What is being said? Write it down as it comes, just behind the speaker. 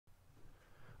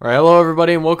Alright, hello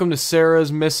everybody and welcome to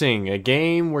Sarah's Missing, a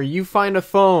game where you find a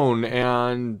phone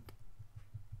and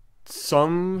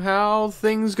somehow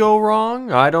things go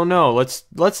wrong? I don't know.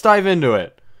 Let's dive into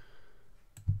it.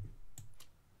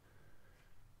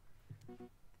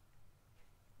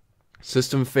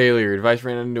 System failure. Your device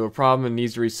ran into a problem and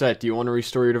needs to reset. Do you want to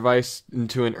restore your device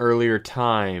into an earlier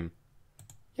time?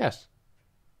 Yes.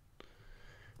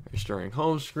 Restoring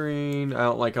home screen. I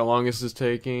don't like how long this is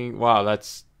taking. Wow,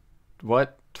 that's...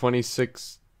 what?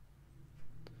 26.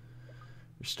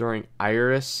 Restoring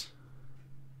iris.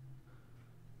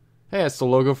 Hey, that's the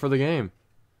logo for the game.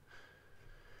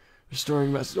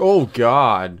 Restoring message. Oh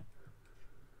God.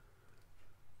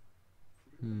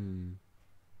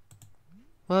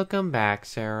 Welcome back,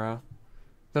 Sarah.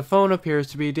 The phone appears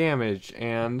to be damaged,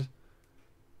 and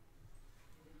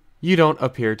you don't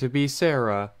appear to be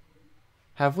Sarah.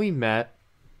 Have we met?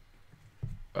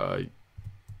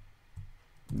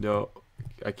 No.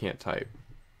 I can't type.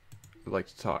 I'd like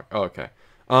to talk. Oh, okay.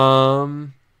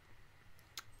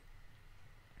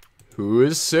 Who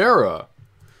is Sara?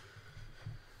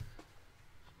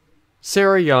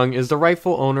 Sarah Young is the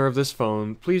rightful owner of this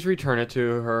phone. Please return it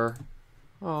to her.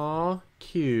 Aw,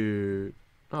 cute.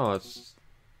 Oh, it's...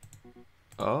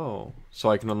 oh,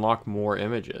 so I can unlock more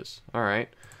images. Alright.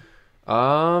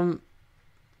 I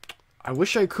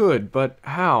wish I could, but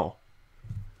how?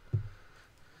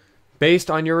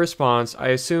 Based on your response, I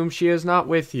assume she is not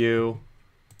with you.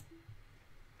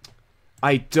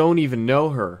 I don't even know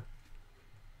her.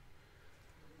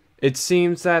 It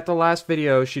seems that the last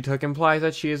video she took implies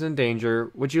that she is in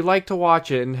danger. Would you like to watch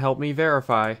it and help me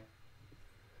verify?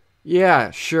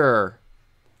 Yeah, sure.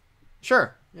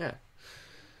 Sure, yeah.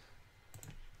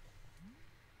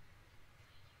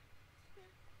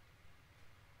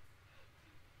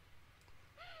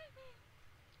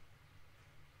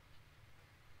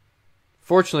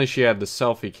 Fortunately, she had the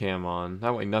selfie cam on.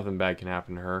 That way nothing bad can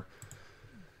happen to her.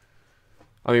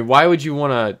 I mean, why would you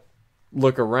want to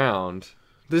look around?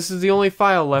 This is the only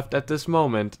file left at this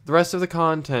moment. The rest of the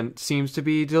content seems to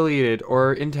be deleted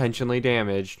or intentionally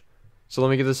damaged. So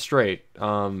let me get this straight.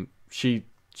 She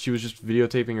was just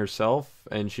videotaping herself,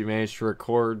 and she managed to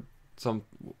record some...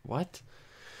 what?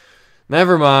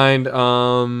 Never mind.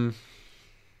 How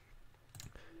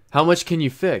much can you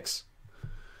fix?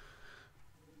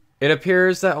 It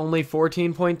appears that only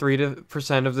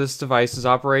 14.3% of this device is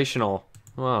operational.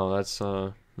 Wow, that's,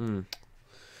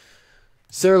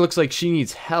 Sarah looks like she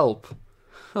needs help.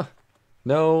 Huh.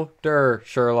 No,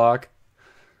 Sherlock.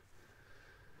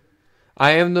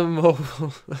 I am I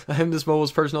am this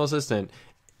mobile's personal assistant.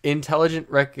 Intelligent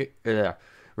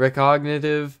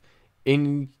Recognitive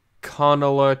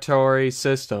Inconsolatory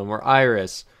System, or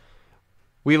IRIS.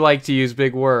 We like to use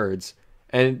big words.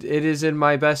 And it is in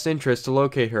my best interest to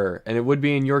locate her, and it would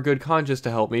be in your good conscience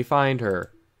to help me find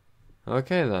her.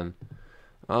 Okay, then.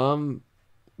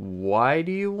 Why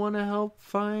do you want to help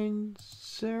find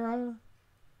Sarah?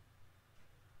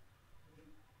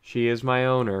 She is my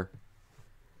owner.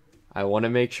 I want to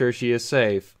make sure she is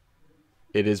safe.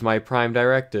 It is my prime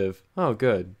directive. Oh,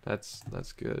 good. That's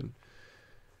good.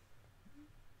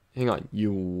 Hang on.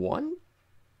 You want?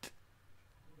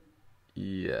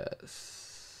 Yes.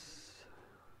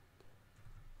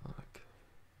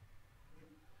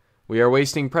 We are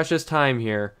wasting precious time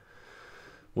here.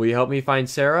 Will you help me find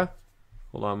Sarah?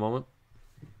 Hold on a moment.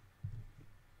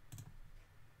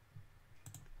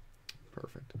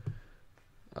 Perfect.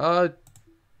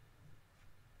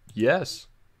 Yes.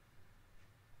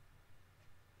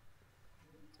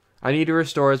 I need to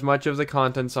restore as much of the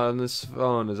contents on this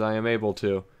phone as I am able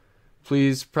to.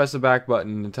 Please press the back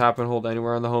button and tap and hold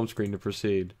anywhere on the home screen to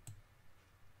proceed.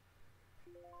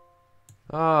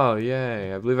 Oh,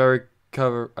 yay. I believe I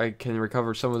can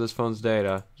recover some of this phone's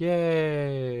data.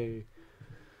 Yay!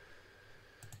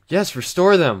 Yes,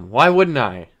 restore them. Why wouldn't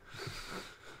I?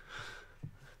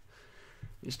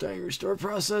 You're starting your restore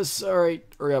process. Alright,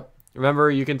 hurry up.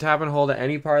 Remember, you can tap and hold at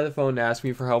any part of the phone to ask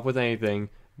me for help with anything,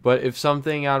 but if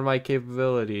something out of my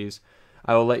capabilities,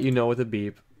 I will let you know with a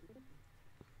beep.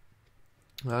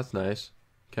 That's nice.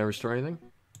 Can I restore anything?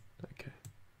 Okay.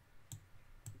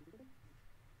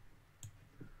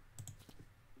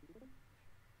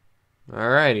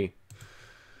 Alrighty.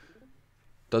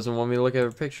 Doesn't want me to look at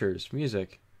her pictures.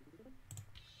 Music.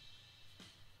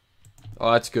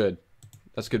 Oh, that's good.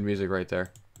 That's good music right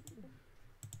there.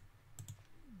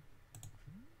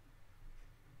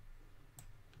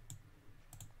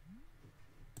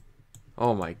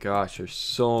 Oh my gosh, there's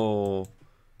so...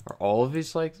 are all of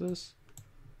these like this?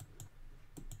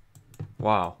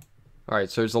 Wow. Alright,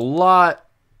 so there's a lot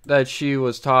that she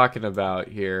was talking about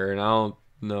here, and I don't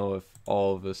know if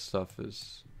all of this stuff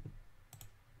is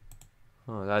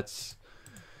Oh, that's...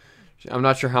 I'm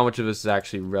not sure how much of this is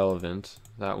actually relevant.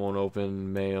 That won't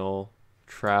open. Mail.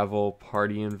 Travel.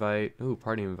 Party invite. Ooh,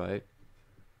 party invite.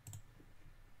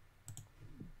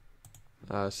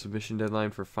 Submission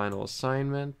deadline for final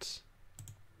assignment.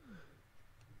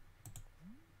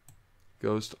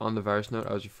 Ghost on the virus note.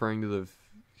 I was referring to the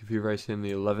computer virus in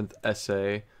the 11th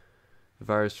essay. The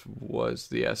virus was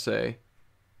the essay.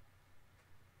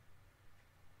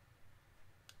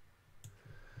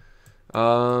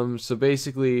 So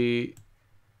basically,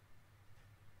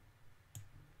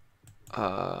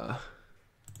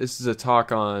 this is a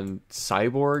talk on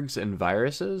cyborgs and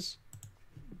viruses.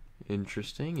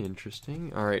 Interesting,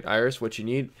 interesting. All right, Iris, what you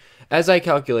need? As I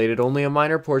calculated, only a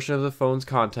minor portion of the phone's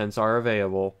contents are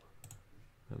available.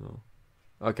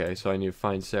 Okay, so I need to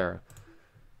find Sara.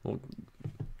 Well,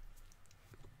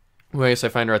 I guess I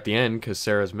find her at the end because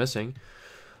Sarah's missing.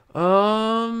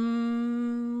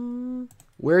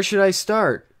 Where should I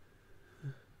start?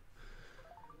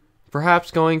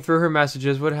 Perhaps going through her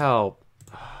messages would help.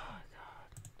 Oh,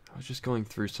 God. I was just going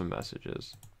through some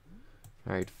messages.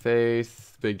 Alright,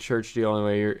 Faith, big church deal.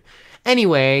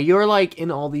 Anyway, you're like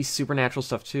in all these supernatural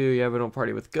stuff too. Yeah, but don't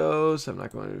party with ghosts. I'm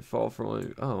not going to fall for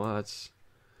one. Oh, well, that's...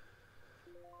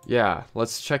 Yeah,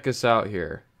 let's check this out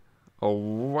here.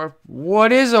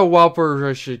 What is a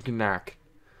Walpurgisnacht?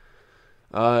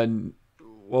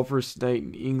 Walpurgis Night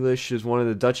in English is one of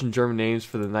the Dutch and German names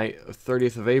for the night of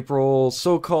 30th of April,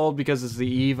 so called because it's the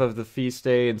eve of the feast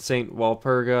day in Saint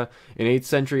Walpurga, an 8th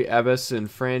century abbess in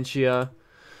Francia.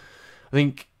 I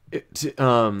think it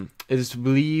is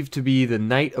believed to be the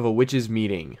night of a witch's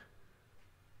meeting.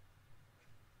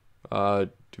 Do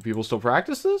people still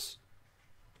practice this?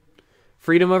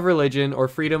 Freedom of religion or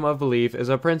freedom of belief is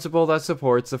a principle that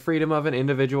supports the freedom of an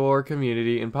individual or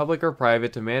community in public or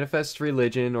private to manifest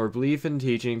religion or belief in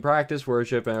teaching, practice,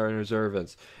 worship, and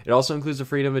observance. It also includes the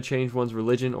freedom to change one's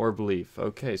religion or belief.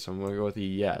 Okay, so I'm going to go with a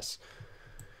yes.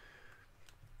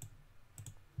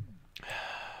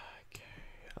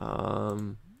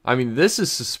 Okay. I mean, this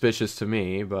is suspicious to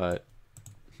me, but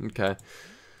okay.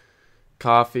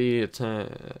 Coffee,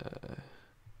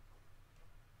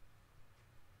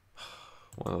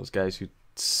 one of those guys who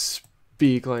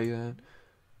speak like that.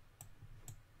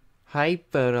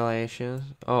 Hyperrelations.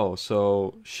 Oh,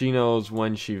 so she knows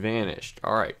when she vanished.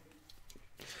 Alright.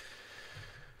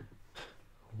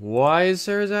 Why is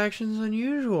Sarah's actions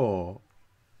unusual?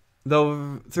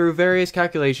 Though through various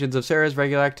calculations of Sarah's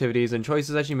regular activities and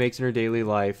choices that she makes in her daily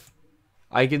life,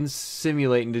 I can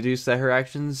simulate and deduce that her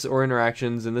actions or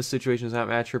interactions in this situation does not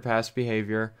match her past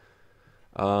behavior.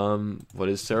 What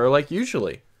is Sara like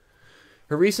usually?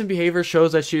 Her recent behavior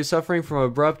shows that she is suffering from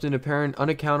abrupt and apparent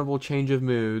unaccountable change of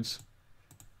moods,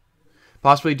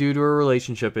 possibly due to a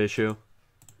relationship issue.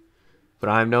 But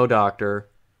I'm no doctor.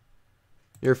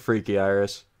 You're freaky,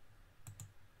 Iris.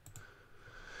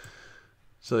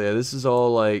 So yeah, this is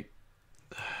all like...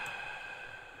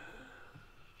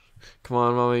 Come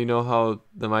on, Mama, you know how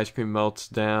the ice cream melts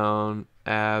down.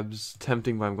 Abs.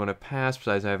 Tempting, but I'm going to pass.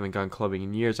 Besides, I haven't gone clubbing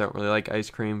in years. I don't really like ice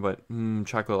cream, but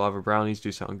chocolate lava brownies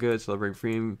do sound good. Celebrate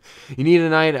freedom. You need a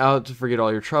night out to forget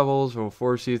all your troubles. We'll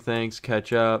force you. Thanks.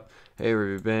 Catch up. Hey, where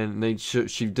have you been? And then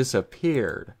she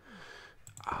disappeared.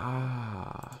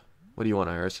 Ah. What do you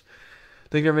want, Iris? I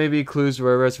think there may be clues to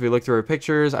where else if we look through her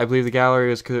pictures. I believe the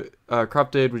gallery is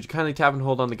corrupted. Would you kindly tap and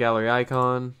hold on the gallery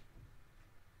icon?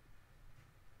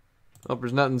 Oh,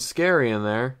 there's nothing scary in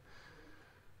there.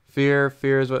 Fear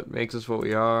is what makes us what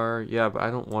we are. Yeah, but I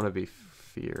don't want to be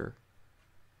fear.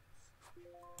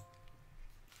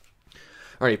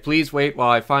 Alright, please wait while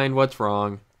I find what's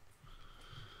wrong.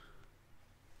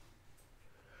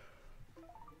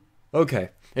 Okay.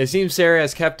 It seems Sara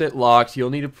has kept it locked. You'll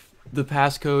need the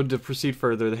passcode to proceed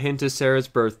further. The hint is Sarah's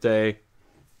birthday.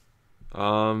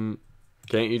 Can't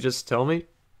you just tell me?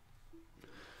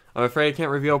 I'm afraid I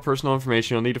can't reveal personal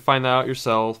information. You'll need to find that out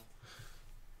yourself.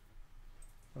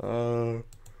 Where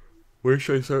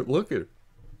should I start looking?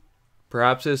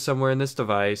 Perhaps it's somewhere in this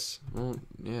device. Well,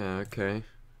 yeah, okay.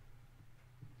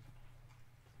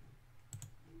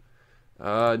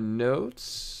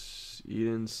 Notes.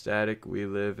 Eden, static, we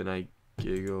live, and I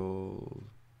giggle.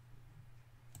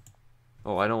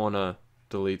 Oh, I don't want to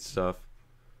delete stuff.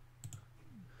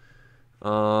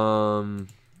 And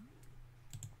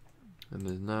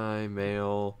then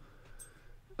mail.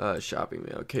 Shopping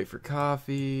mail. Okay, for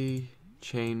coffee.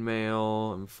 Chain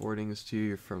mail. I'm forwarding this to you.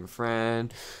 You're from a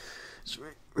friend.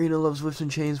 Rena loves whips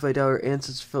and chains, but I doubt her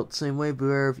ancestors felt the same way.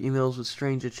 Beware of emails with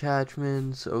strange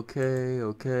attachments.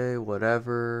 Okay,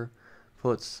 whatever.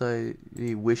 Poet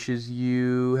Society wishes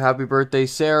you happy birthday,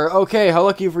 Sarah. Okay, how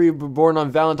lucky for you were born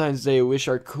on Valentine's Day. Wish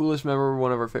our coolest member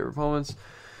one of our favorite poems.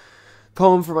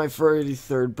 Poem for my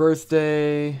 33rd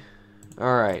birthday.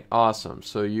 Alright, awesome.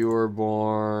 So you were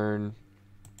born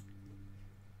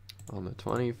on the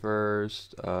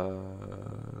 21st.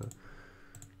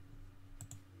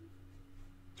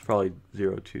 It's probably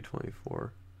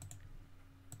 0224.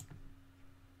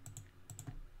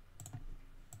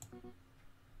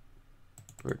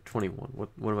 Or 21. What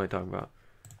am I talking about?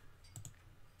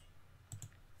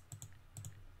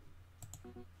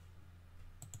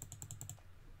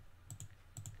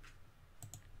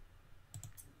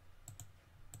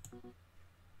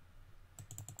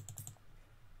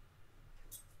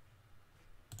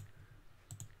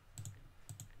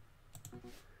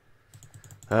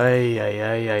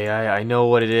 I know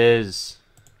what it is.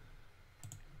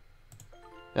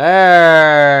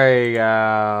 There you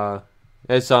go.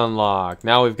 It's unlocked.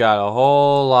 Now we've got a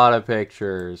whole lot of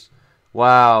pictures.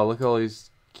 Wow, look at all these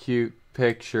cute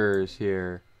pictures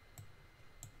here.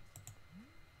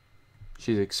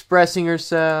 She's expressing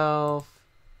herself.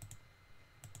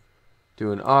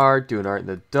 Doing art in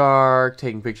the dark.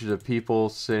 Taking pictures of people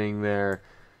sitting there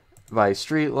by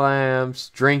street lamps.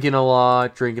 Drinking a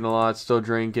lot, still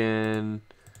drinking.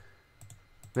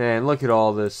 Man, look at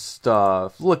all this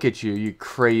stuff. Look at you, you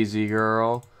crazy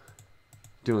girl.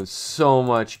 Doing so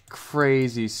much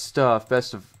crazy stuff.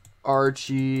 Best of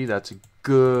Archie. That's a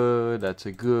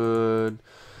good.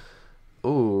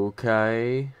 Ooh,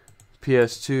 okay.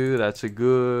 PS2. That's a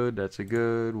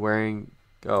good. Wearing.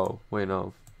 Oh, wait,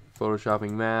 no.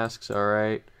 Photoshopping masks.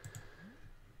 Alright.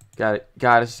 Got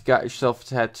yourself a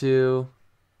tattoo.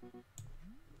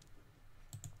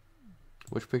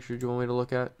 Which picture do you want me to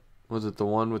look at? Was it the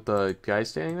one with the guy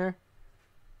standing there?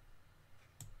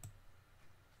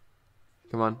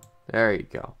 Come on. There you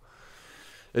go.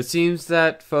 It seems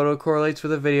that photo correlates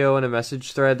with a video in a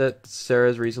message thread that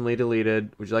Sarah's recently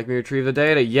deleted. Would you like me to retrieve the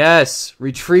data? Yes!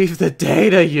 Retrieve the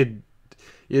data, you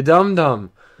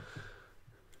dum-dum.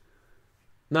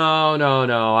 No.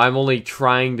 I'm only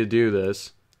trying to do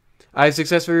this. I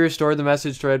successfully restored the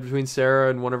message thread between Sarah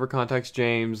and one of her contacts,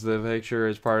 James. The picture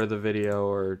is part of the video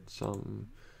or some...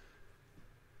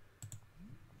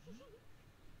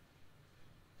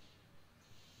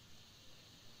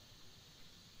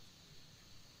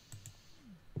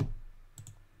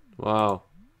 Wow.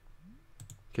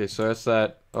 Okay, so that's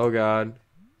that. Oh, God.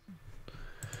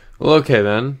 Well, okay,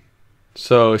 then.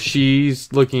 So,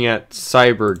 she's looking at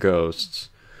cyber ghosts.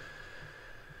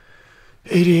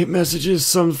 88 messages,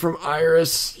 some from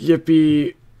Iris.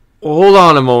 Yippee. Well, hold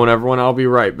on a moment, everyone. I'll be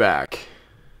right back.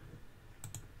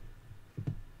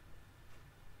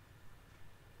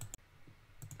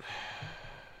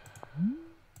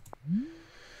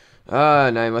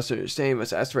 Now you must understand, you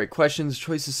must ask the right questions. The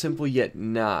choice is simple yet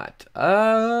not.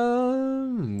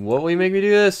 What will you make me do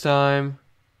this time?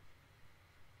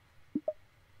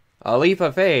 A leap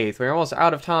of faith. We're almost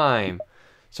out of time.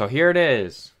 So here it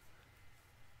is.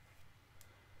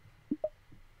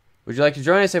 Would you like to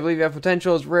join us? I believe you have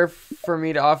potential. It's rare for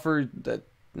me to offer that.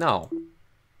 No.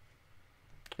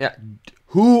 Yeah.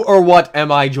 Who or what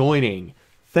am I joining?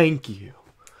 Thank you.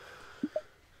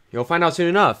 You'll find out soon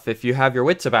enough if you have your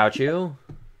wits about you.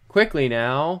 Quickly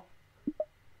now.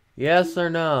 Yes or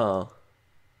no?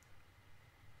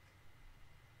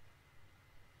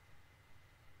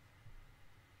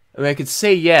 I mean, I could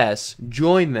say yes,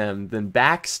 join them, then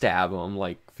backstab them,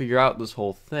 like, figure out this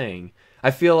whole thing.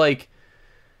 I feel like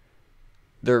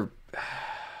they're...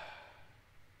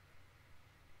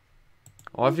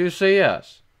 All I have to do is say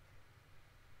yes.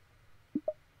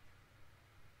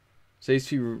 Says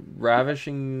to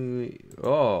ravishingly...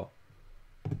 Oh.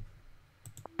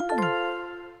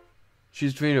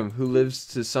 Choose between them. Who lives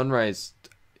to sunrise?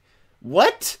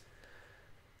 What?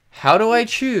 How do I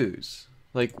choose?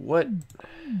 Like, what?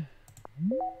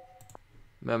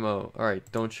 Memo. Alright,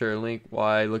 don't share a link.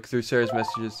 Why? Look through Sarah's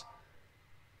messages.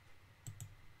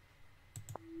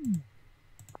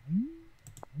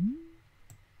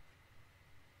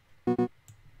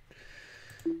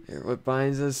 Here, what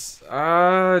binds us? So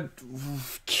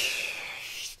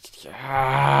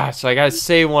I gotta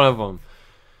say one of them.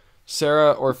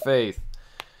 Sarah or Faith.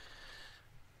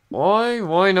 Why?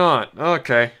 Why not?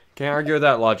 Okay. Can't argue with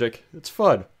that logic. It's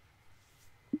fun.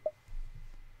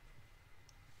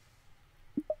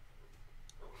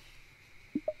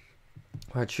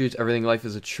 I choose everything. Life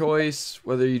is a choice.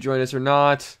 Whether you join us or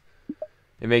not,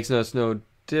 it makes us no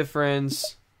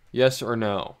difference. Yes or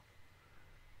no?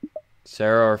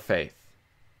 Sarah or Faith?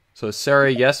 So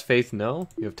Sarah, yes. Faith, no.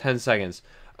 You have 10 seconds.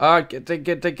 Take it.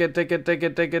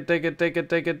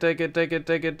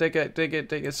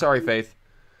 Sorry, Faith.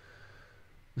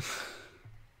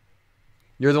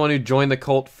 You're the one who joined the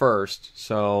cult first,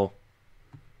 so.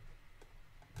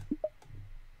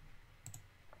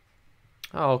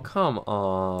 Oh, come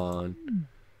on.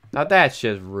 Now that's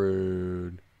just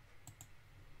rude.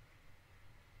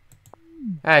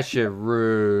 That's just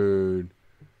rude.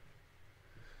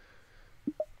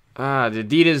 The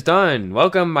deed is done.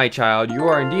 Welcome, my child. You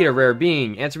are indeed a rare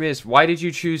being. Answer me this. Why did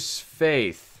you choose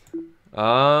Faith? It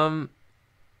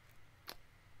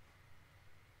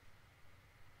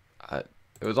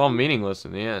was all meaningless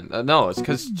in the end. No, it's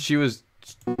because she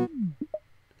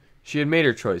had made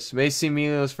her choice. It may seem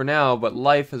meaningless for now, but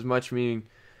life has much meaning.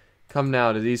 Come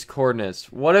now to these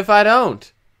coordinates. What if I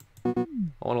don't? I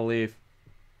want to leave.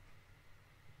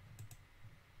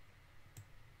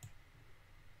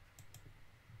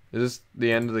 Is this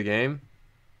the end of the game?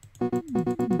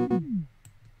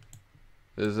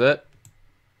 Is it?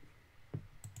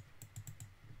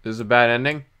 Is this a bad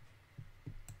ending?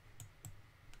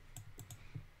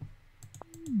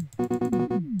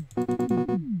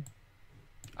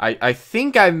 I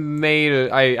think I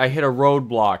hit a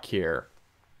roadblock here.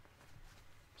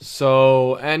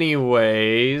 So,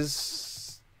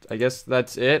 anyways, I guess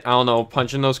that's it. I don't know,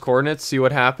 punch in those coordinates, see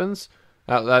what happens.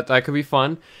 That could be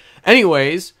fun.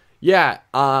 Anyways, yeah,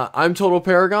 I'm Total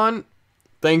Paragon.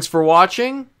 Thanks for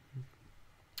watching.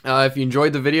 If you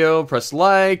enjoyed the video, press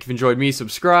like. If you enjoyed me,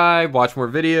 subscribe. Watch more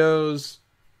videos.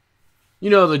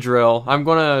 You know the drill.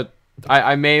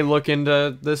 I may look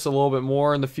into this a little bit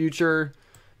more in the future.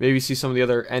 Maybe see some of the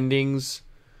other endings.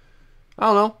 I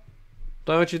don't know.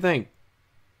 Tell me what you think.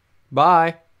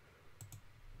 Bye.